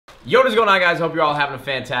Yo, what's going on, guys? Hope you're all having a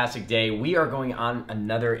fantastic day. We are going on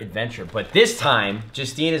another adventure, but this time,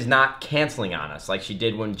 Justine is not canceling on us like she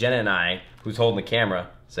did when Jenna and I, who's holding the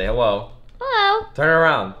camera, say hello. Hello. Turn it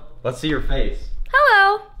around. Let's see your face.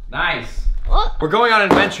 Hello. Nice. We're going on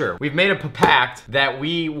an adventure. We've made a pact that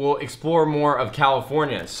we will explore more of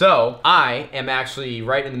California. So, I am actually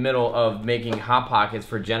right in the middle of making Hot Pockets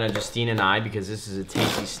for Jenna, Justine, and I because this is a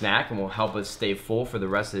tasty snack and will help us stay full for the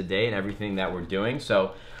rest of the day and everything that we're doing.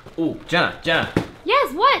 So, ooh, Jenna.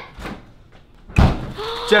 Yes, what?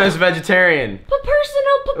 Jenna's a vegetarian.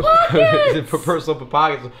 Personal pockets. Personal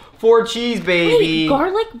pockets. 4 cheese, baby.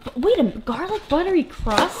 Wait, a garlic buttery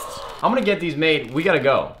crust? I'm gonna get these made. We gotta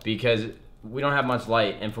go because we don't have much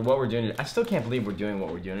light, and for what we're doing, I still can't believe we're doing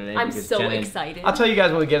what we're doing today. I'm so excited. I'll tell you guys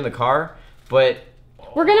when we get in the car, but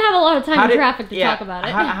we're gonna have a lot of time in traffic to talk about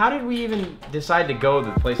it. How did we even decide to go to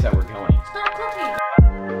the place that we're going? Start cooking.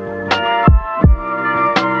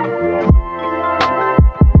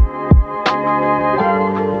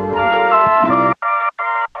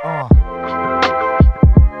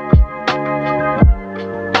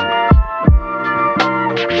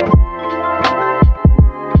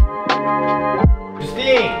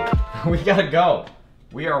 We gotta go.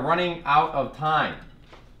 We are running out of time.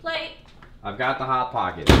 Plate. I've got the Hot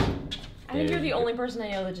Pockets. I think you're the only person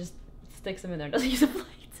I know that just sticks them in there and doesn't use a plate.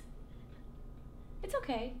 It's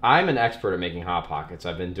okay. I'm an expert at making Hot Pockets.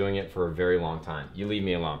 I've been doing it for a very long time. You leave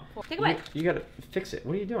me alone. Take a bite. You gotta fix it.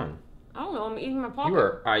 What are you doing? I don't know. I'm eating my popcorn. You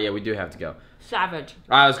were. Alright, yeah, we do have to go. Savage.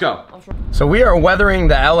 Alright, let's go. So we are weathering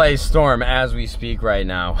the LA storm as we speak right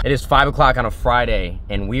now. It is 5 o'clock on a Friday,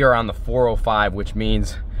 and we are on the 405, which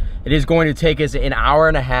means it is going to take us an hour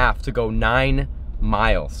and a half to go 9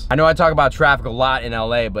 miles. I know I talk about traffic a lot in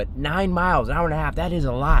LA, but 9 miles, an hour and a half, that is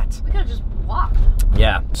a lot. We could've just walked.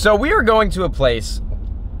 Yeah. So we are going to a place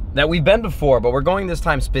that we've been before, but we're going this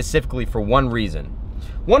time specifically for one reason.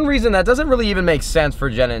 One reason that doesn't really even make sense for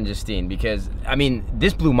Jenna and Justine because, I mean,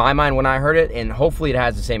 this blew my mind when I heard it, and hopefully it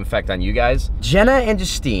has the same effect on you guys. Jenna and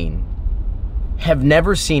Justine have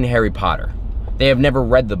never seen Harry Potter. They have never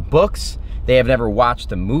read the books. They have never watched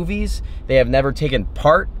the movies. They have never taken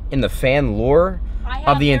part in the fan lore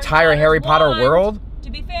of the entire Harry Potter world. To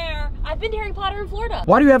be fair, I've been to Harry Potter in Florida.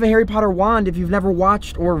 Why do you have a Harry Potter wand if you've never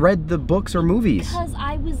watched or read the books or movies? Because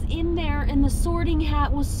I was in there and the sorting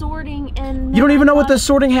hat was sorting and... You don't even know what the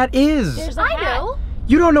sorting hat is. I know.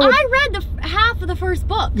 You don't know what... I read the half of the first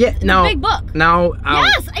book. Yeah, no. The big book. Now...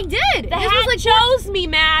 Yes, I did. The hat chose me,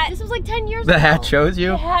 Matt. This was like 10 years ago. The hat chose you?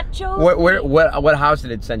 The hat chose me. What house did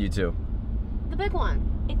it send you to? The big one.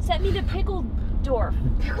 It sent me to Pickledorf.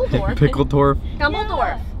 Pickledorf? Pickledorf?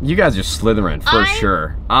 Dumbledore. You guys are Slytherin for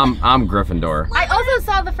sure. I'm Gryffindor. I also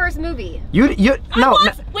saw the first movie. Now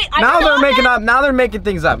they're making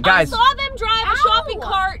things up. Guys. I saw them drive a shopping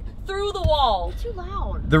cart through the wall. Too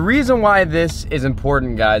loud. The reason why this is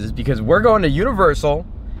important, guys, is because we're going to Universal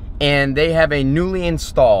and they have a newly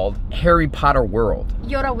installed Harry Potter world.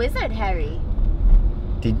 You're a wizard, Harry.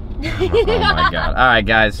 Oh my god. Alright,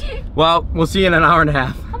 guys. Well, we'll see you in an hour and a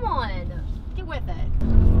half. Come on. Get with it.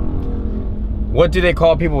 What do they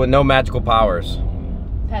call people with no magical powers?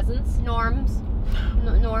 Peasants. Norms.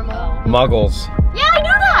 Normal. Muggles. Yeah, I knew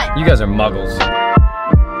that! You guys are muggles.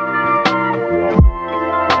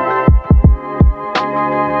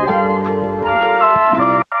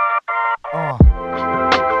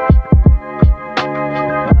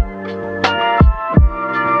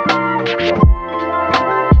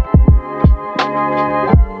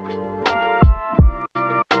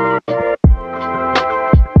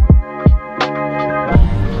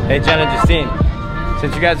 Hey, Jenna, Justine,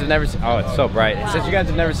 since you guys have never seen, oh, it's so bright. Since you guys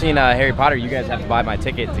have never seen Harry Potter, you guys have to buy my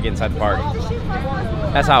ticket to get inside the park.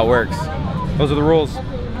 That's how it works. Those are the rules.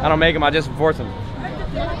 I don't make them, I just enforce them.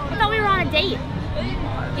 I thought we were on a date.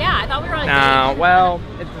 Yeah, I thought we were on a date. Well,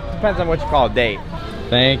 it depends on what you call a date.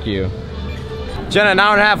 Thank you. Jenna, an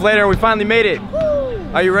hour and a half later, we finally made it.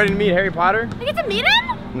 Woo. Are you ready to meet Harry Potter? I get to meet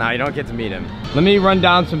him? No, you don't get to meet him. Let me run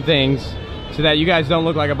down some things so that you guys don't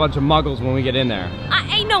look like a bunch of muggles when we get in there.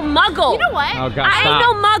 I ain't no muggle. You know what? Oh, God, I ain't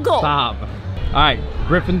no muggle. Stop. All right,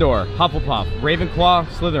 Gryffindor, Hufflepuff, Ravenclaw,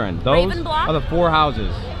 Slytherin. Those are the 4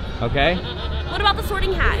 houses, okay? What about the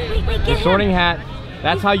sorting hat? Wait, the sorting hat,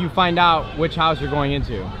 that's how you find out which house you're going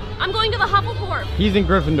into. I'm going to the Hufflepuff. He's in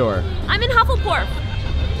Gryffindor. I'm in Hufflepuff.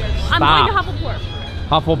 Stop. I'm going to Hufflepuff.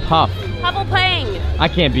 Hufflepuff. Hufflepang. I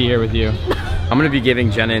can't be here with you. I'm gonna be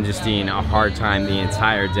giving Jenna and Justine a hard time the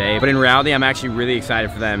entire day, but in reality, I'm actually really excited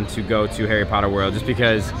for them to go to Harry Potter World just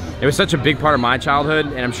because it was such a big part of my childhood,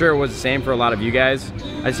 and I'm sure it was the same for a lot of you guys.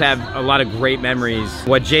 I just have a lot of great memories,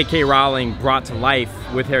 what J.K. Rowling brought to life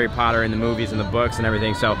with Harry Potter in the movies and the books and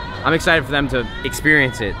everything, so I'm excited for them to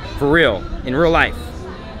experience it for real, in real life.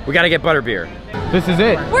 We gotta get butterbeer. This is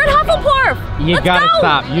it. We're at Hufflepuff. You gotta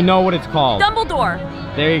stop. You know what it's called. Dumbledore.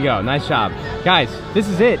 There you go. Nice job. Guys, this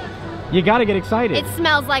is it. You gotta get excited. It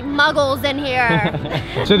smells like muggles in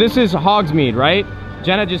here. So this is Hogsmeade, right?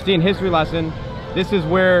 Jenna, Justine, history lesson. This is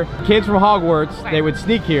where kids from Hogwarts, they would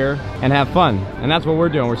sneak here and have fun. And that's what we're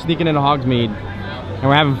doing. We're sneaking into Hogsmeade and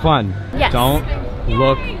we're having fun. Yes. Don't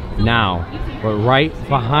look now. But right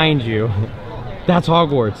behind you, that's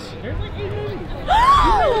Hogwarts.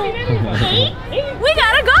 We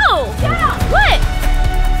gotta go! Yeah. What?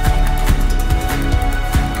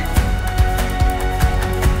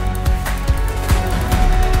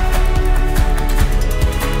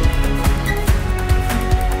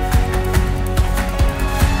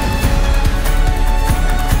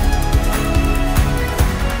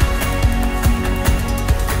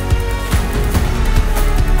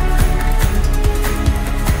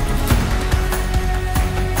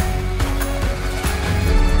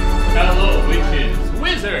 Hello, witches,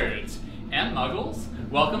 wizards, and muggles.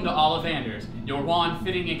 Welcome to Ollivanders. Your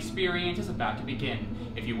wand-fitting experience is about to begin.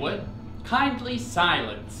 If you would, kindly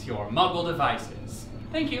silence your muggle devices.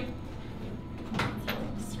 Thank you.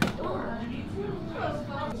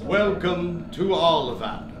 Welcome to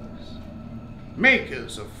Ollivanders,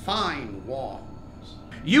 makers of fine wands.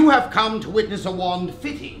 You have come to witness a wand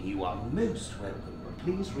fitting. You are most welcome, but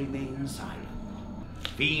please remain silent.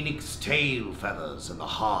 Phoenix tail feathers and the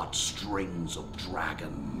heartstrings of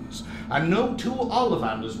dragons. And no two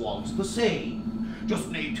Ollivanders wands the same. Just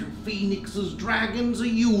no two phoenixes, dragons, or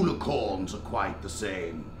unicorns are quite the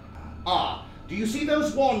same. Ah, do you see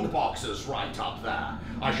those wand boxes right up there?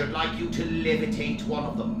 I should like you to levitate one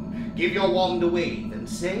of them. Give your wand a wave and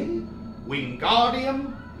say,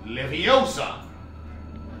 Wingardium Leviosa.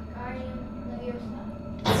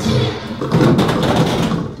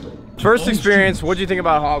 First experience, what'd you think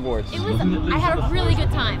about Hogwarts? It was. I had a really good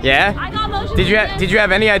time. Yeah? I got motion Did you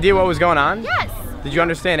have any idea what was going on? Yes. Did you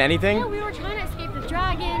understand anything? Yeah, we were trying to escape the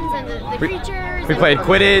dragons and the creatures. We played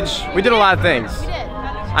Quidditch. We did a lot of things. We did.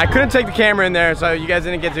 I couldn't take the camera in there, so you guys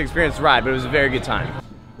didn't get to experience the ride, but it was a very good time.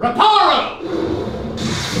 Reparo!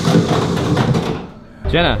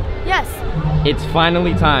 Jenna, Yes. it's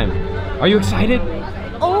finally time. Are you excited?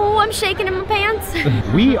 Oh, I'm shaking in my pants.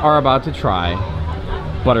 We are about to try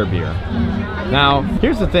butterbeer. Now,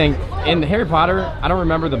 here's the thing. In Harry Potter, I don't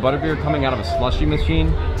remember the butterbeer coming out of a slushy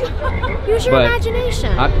machine. Use your But,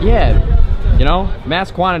 imagination. Yeah, you know,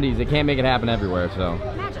 mass quantities, they can't make it happen everywhere, so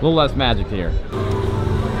a little less magic here.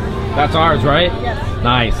 That's ours, right? Yes.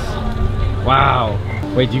 Nice. Wow.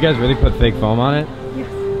 Wait, do you guys really put fake foam on it?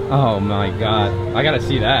 Yes. Oh my god. I gotta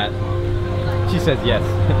see that. She says yes.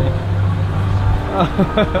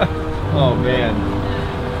 Oh man.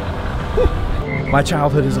 My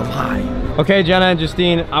childhood is a lie. Okay, Jenna and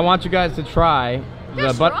Justine, I want you guys to try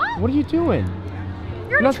the but. What are you doing?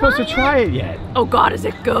 You're not supposed to try it yet. Oh God, is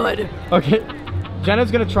it good? Okay,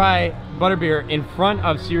 Jenna's gonna try butterbeer in front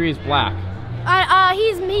of Sirius Black.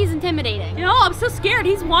 He's intimidating. You know, I'm so scared.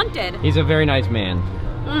 He's wanted. He's a very nice man.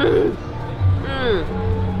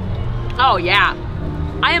 Oh yeah,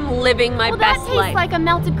 I am living my best That tastes life. like a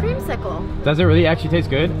melted creamsicle. Does it really actually taste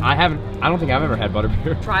good? I don't think I've ever had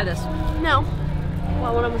butterbeer. Try this. No.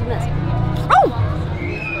 Well, what was this? Oh!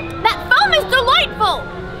 That foam is delightful!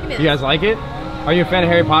 You guys like it? Are you a fan of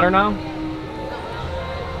Harry Potter now?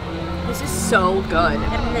 This is so good.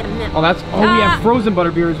 Oh, we have frozen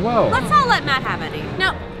butterbeer as well. Let's not let Matt have any.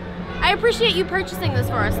 No. I appreciate you purchasing this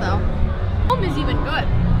for us, though. Foam is even good.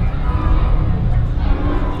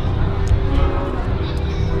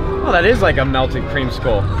 Oh, that is like a melted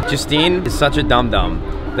creamsicle. Justine is such a dum-dum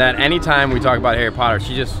that anytime we talk about Harry Potter,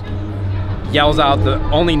 she just yells out the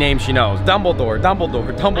only name she knows. Dumbledore,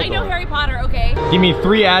 Dumbledore, Dumbledore. I know Harry Potter, okay? Give me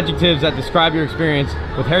 3 adjectives that describe your experience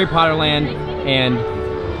with Harry Potter Land and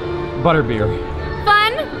butterbeer.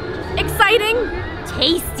 Fun, exciting,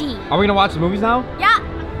 tasty. Are we gonna watch the movies now? Yeah.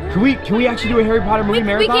 Can we actually do a Harry Potter movie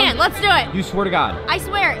marathon? We can. Let's do it. You swear to God. I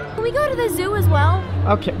swear. Can we go to the zoo as well?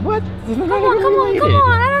 Okay, what? Come on. I don't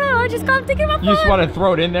know. I just got thinking about fun. You just want to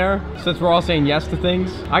throw it in there since we're all saying yes to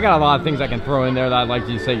things? I got a lot of things I can throw in there that I'd like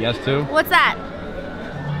you to say yes to. What's that?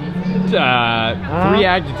 3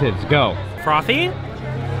 adjectives, go. Frothy,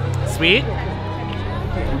 sweet,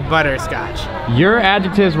 butterscotch. Your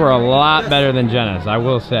adjectives were a lot better than Jenna's, I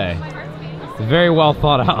will say. Very well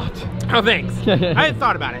thought out. Oh, thanks. I hadn't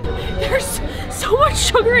thought about it. There's so much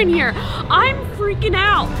sugar in here. I'm freaking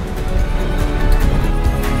out.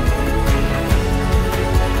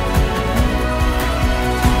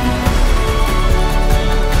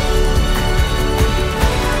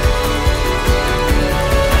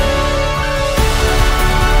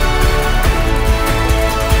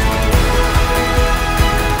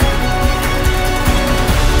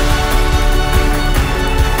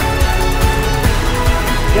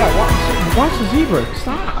 Yeah, watch the zebra.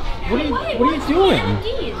 Stop. What are you doing?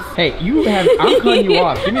 Hey, I'm cutting you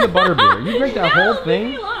off. Give me the butterbeer. You drink that whole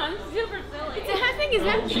thing? I'm super silly. That thing is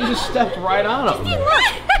empty. She just stepped right on him.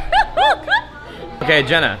 Okay,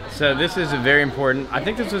 Jenna, so this is very important. I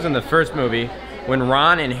think this was in the first movie when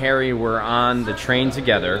Ron and Harry were on the train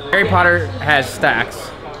together. Harry Potter has stacks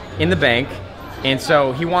in the bank, and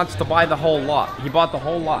so he wants to buy the whole lot. He bought the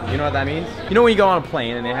whole lot. You know what that means? You know when you go on a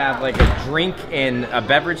plane and they have like a drink and a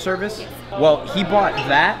beverage service? Well, he bought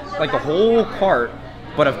that, like the whole cart,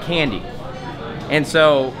 but of candy. And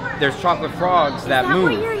so there's chocolate frogs that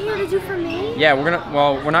move. Is that what you're here to do for me? Yeah, we're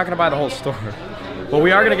not gonna buy the whole store. But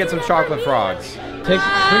we are gonna get some chocolate frogs. Drink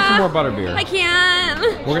some more butterbeer. I can't.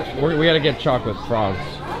 We gotta get chocolate frogs.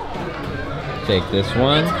 Take this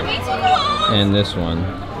one and this one.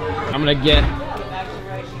 I'm gonna get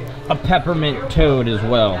a peppermint toad as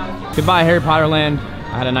well. Goodbye, Harry Potter Land.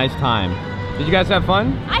 I had a nice time. Did you guys have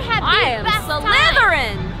fun? I am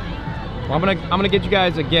Slytherin. Well, I'm gonna get you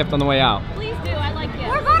guys a gift on the way out. Please do. I like it.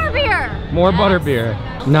 More butterbeer. More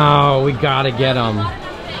butterbeer. No, we gotta get them.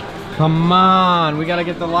 Come on, we gotta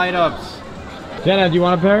get the light ups. Jenna, do you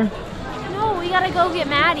want a pair? No, we gotta go get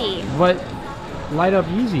Maddie. What? Light up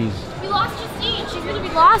Yeezys. We lost Justine. She's gonna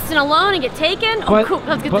be lost and alone and get taken. But, oh, cool.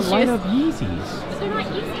 Let's get the but shoes. light up Yeezys. But they're not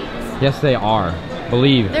Yeezys. Yes, they are.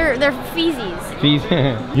 Believe. They're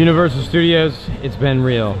feezies. Universal Studios, it's been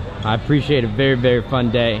real. I appreciate a very, very fun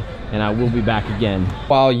day, and I will be back again.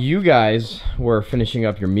 While you guys were finishing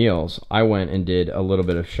up your meals, I went and did a little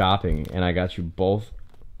bit of shopping, and I got you both.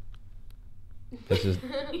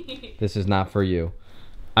 This is not for you.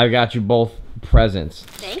 I got you both presents.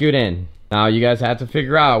 Scoot in. Now you guys have to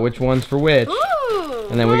figure out which one's for which. Ooh,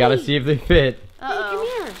 and then we gotta see if they fit. Hey, come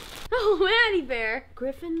here. Oh, Maddie Bear.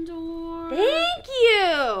 Gryffindor. Thank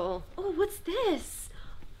you. Oh, what's this?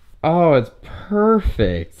 Oh, it's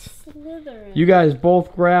perfect. Slytherin. You guys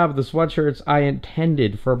both grabbed the sweatshirts I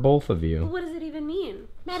intended for both of you. What does it even mean?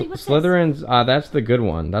 Maddie, what's Slytherin's, that's the good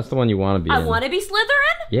one. That's the one you want to be in. I want to be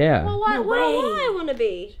Slytherin? Yeah. Well, what do I want to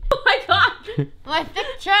be? Oh my god. My thick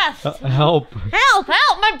chest. Help. Help,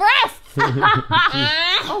 my breasts.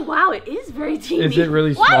 Oh wow, it is very teeny. Is it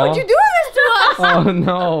really small? Why would you do this to us? Oh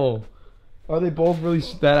no. Are they both really,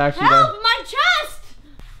 that actually? Help, my chest.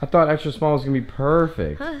 I thought extra small was going to be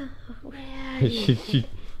perfect.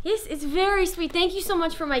 Yes, it's very sweet. Thank you so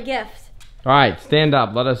much for my gift. All right, stand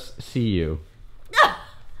up. Let us see you.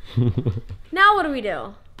 Now what do we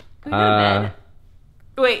do? We go to bed.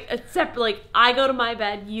 Wait, except like I go to my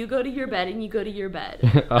bed, you go to your bed, and you go to your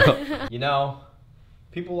bed. Oh. You know,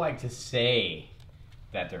 people like to say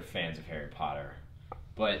that they're fans of Harry Potter,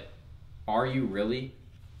 but are you really?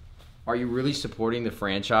 Are you really supporting the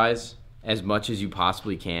franchise as much as you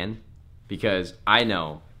possibly can? Because I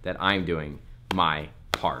know that I'm doing my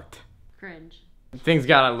part. Cringe. Things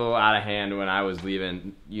got a little out of hand when I was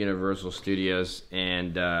leaving Universal Studios,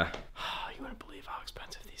 and you wouldn't believe how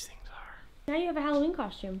expensive these things are. Now you have a Halloween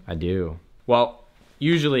costume. I do. Well,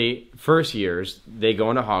 usually first years, they go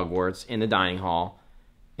into Hogwarts in the dining hall,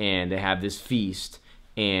 and they have this feast,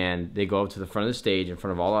 and they go up to the front of the stage in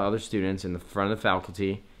front of all the other students in the front of the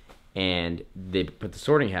faculty, and they put the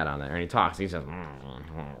sorting hat on there, and he talks, and he says,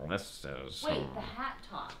 this is... Wait, the hat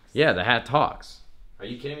talks. Yeah, the hat talks. Are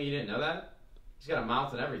you kidding me? You didn't know that? He's got a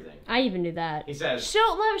mouth and everything. I even knew that. He says...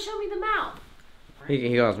 Show me the mouth.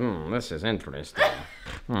 He goes, this is interesting.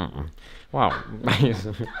 Wow. He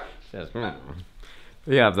says,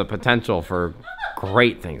 you have the potential for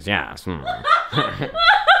great things, yes.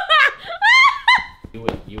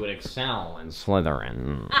 You would excel in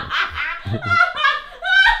Slytherin.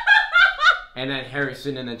 And then Harry's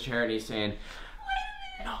sitting in the chair and he's saying,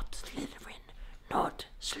 not Slytherin, not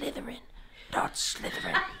Slytherin, not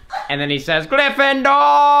Slytherin. And then he says,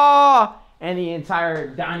 Gryffindor! And the entire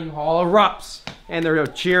dining hall erupts. And they're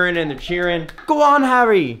cheering and they're cheering. Go on,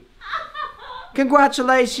 Harry!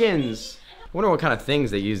 Congratulations! I wonder what kind of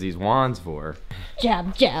things they use these wands for.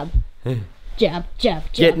 Jab, jab. Jab, jab, jab.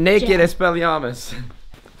 Get naked, jab. Expelliarmus.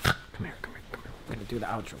 Come here. We're gonna do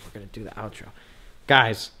the outro.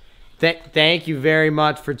 Guys, Thank you very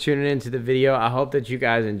much for tuning into the video. I hope that you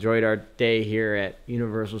guys enjoyed our day here at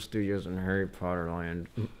Universal Studios in Harry Potter Land.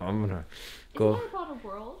 I'm gonna go. Harry Potter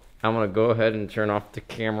World? I'm gonna go ahead and turn off the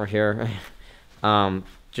camera here.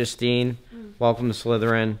 Justine, welcome to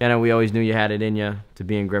Slytherin. Jenna, we always knew you had it in you to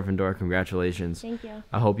be in Gryffindor. Congratulations. Thank you.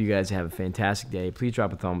 I hope you guys have a fantastic day. Please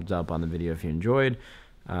drop a thumbs up on the video if you enjoyed.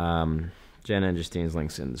 Jenna and Justine's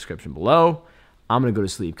links in the description below. I'm gonna go to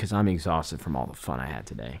sleep because I'm exhausted from all the fun I had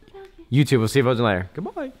today. YouTube, we'll see you folks later.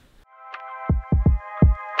 Goodbye.